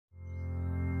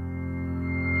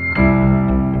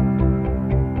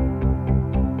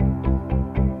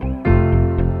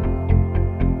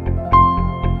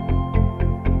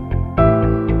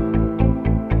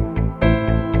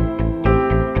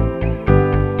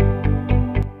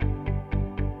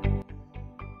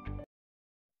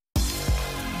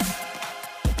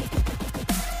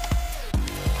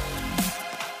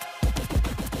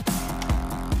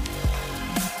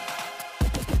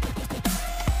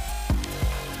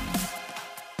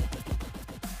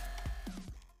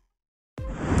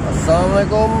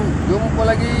Assalamualaikum.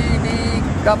 Jumpa lagi di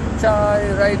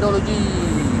Kapcai Rideology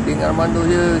dengan Armando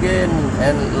here again.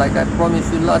 And like I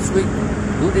promised you last week,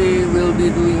 today we'll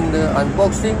be doing the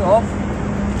unboxing of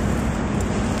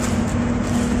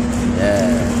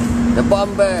the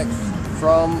Bumbags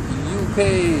from UK.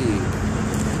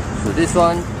 So this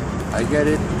one I get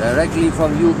it directly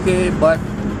from UK, but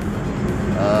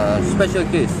special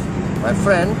case. My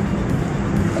friend,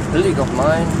 a colleague of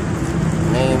mine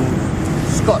named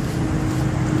Scott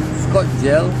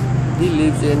Gel, he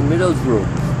lives in Middlesbrough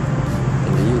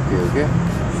in the UK. Okay,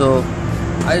 so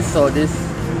I saw this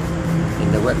in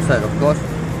the website, of course.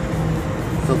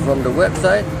 So from the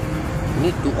website,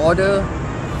 need to order,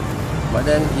 but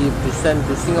then if you send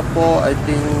to Singapore, I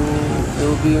think it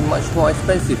will be much more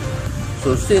expensive.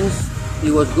 So since he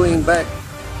was going back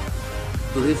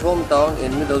to his hometown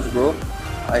in Middlesbrough,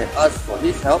 I asked for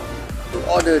his help to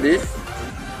order this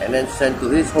and then send to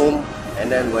his home, and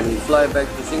then when he fly back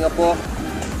to Singapore,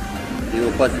 he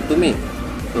will pass it to me.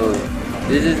 So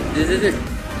this is it.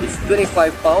 It's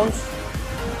 25 pounds,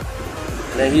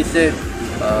 and then he said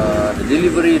the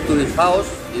delivery to his house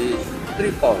is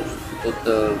 3 pounds,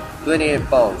 total 28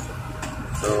 pounds.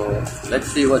 So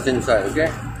let's see what's inside. Okay.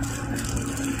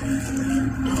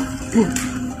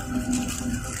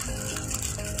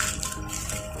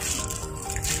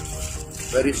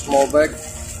 Very small bag.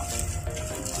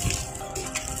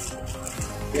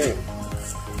 Okay,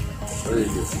 what is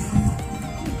this?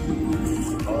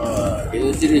 Can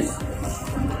you see this?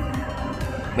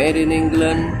 Made in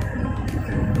England,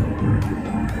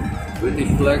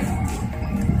 British flag.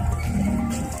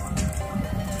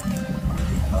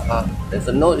 There's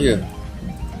a note here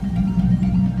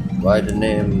by the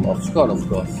name of Scott, of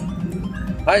course.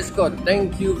 Hi Scott,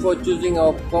 thank you for choosing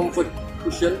our comfort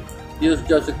cushion. Here's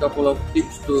just a couple of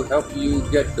tips to help you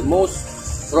get the most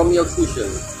from your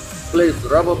cushion. Place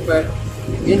rubber pad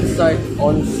inside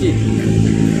on seat.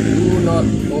 Do not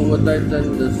over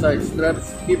tighten the side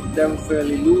straps. Keep them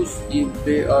fairly loose. If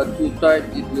they are too tight,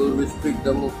 it will restrict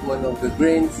the movement of the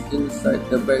grains inside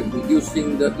the bag,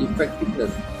 reducing the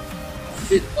effectiveness.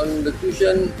 Sit on the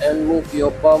cushion and move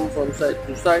your palm from side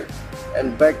to side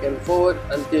and back and forward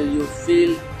until you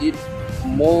feel it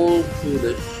mold to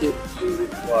the shape you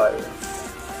require.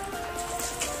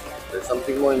 There's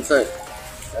something more inside.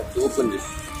 I have to open this.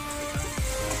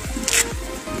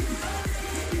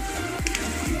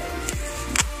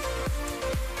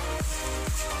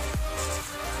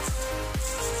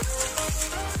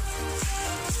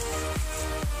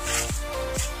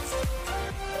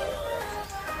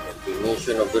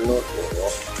 Explanation of the note.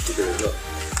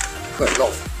 Quite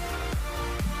long.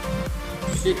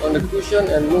 Sit on the cushion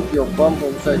and move your bum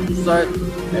from side to side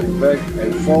and back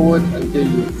and forward until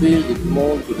you feel it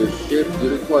mold to the shape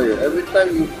you require. Every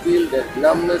time you feel that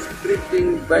numbness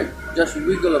creeping back, just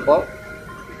wiggle about.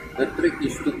 The trick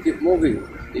is to keep moving.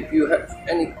 If you have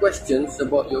any questions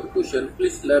about your cushion,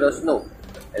 please let us know,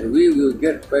 and we will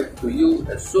get back to you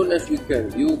as soon as we can.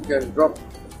 You can drop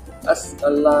us a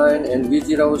line and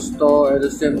visit our store at the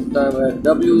same time at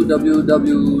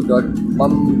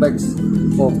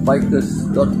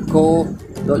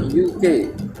www.bumbagsforbikers.co.uk.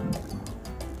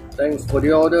 Thanks for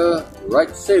the order.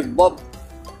 Ride safe, Bob.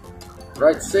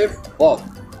 Ride safe, Bob.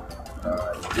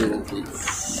 I think it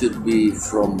should be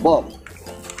from Bob.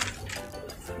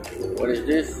 What is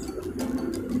this?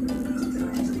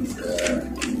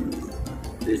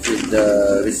 This is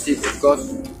the receipt, of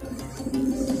course.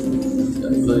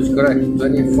 So it's correct,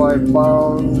 25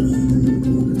 pounds.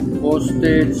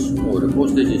 Postage, the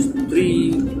postage is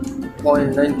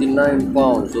 3.99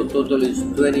 pounds, so total is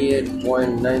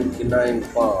 28.99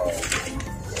 pounds.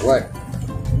 Right,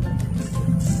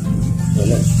 so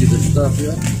let's see the stuff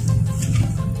here.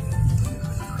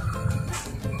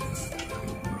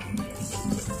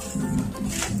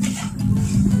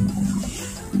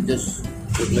 Just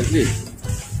look like this.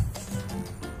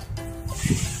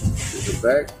 This is the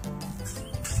bag.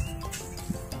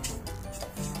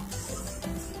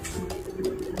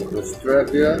 The strap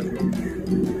here.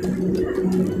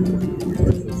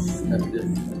 Let's just snap this.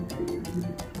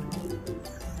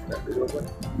 Snap it open.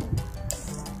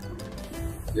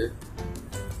 Okay.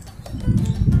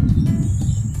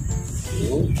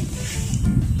 So,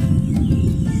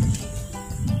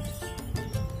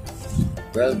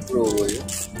 Velcro over here.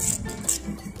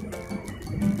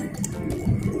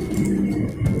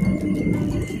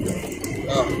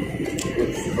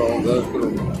 Good strong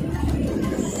Velcro.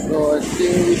 So I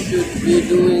think we should be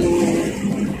doing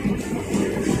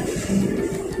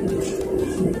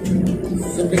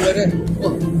something like that.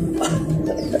 Oh.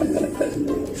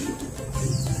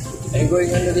 And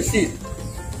going under the seat.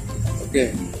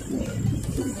 Okay.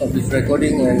 stop this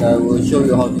recording and I will show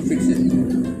you how to fix it.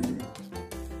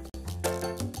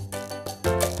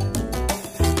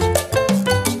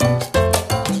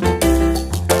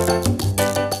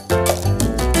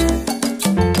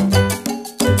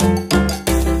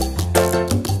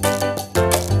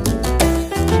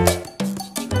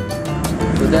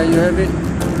 So there you have it,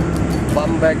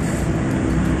 Bumbags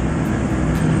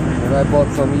that I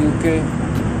bought from UK.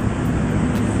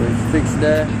 So it's fixed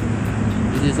there.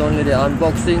 This is only the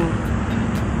unboxing.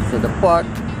 So the part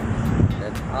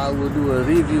that I will do a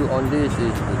review on this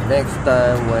is the next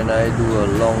time when I do a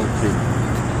long trip.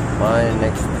 My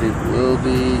next trip will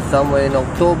be somewhere in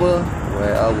October,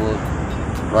 where I will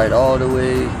ride all the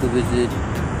way to visit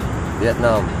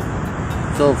Vietnam.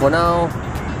 So for now,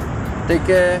 take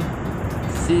care.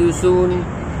 See you soon.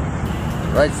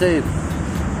 Ride safe.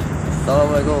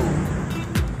 Assalamualaikum.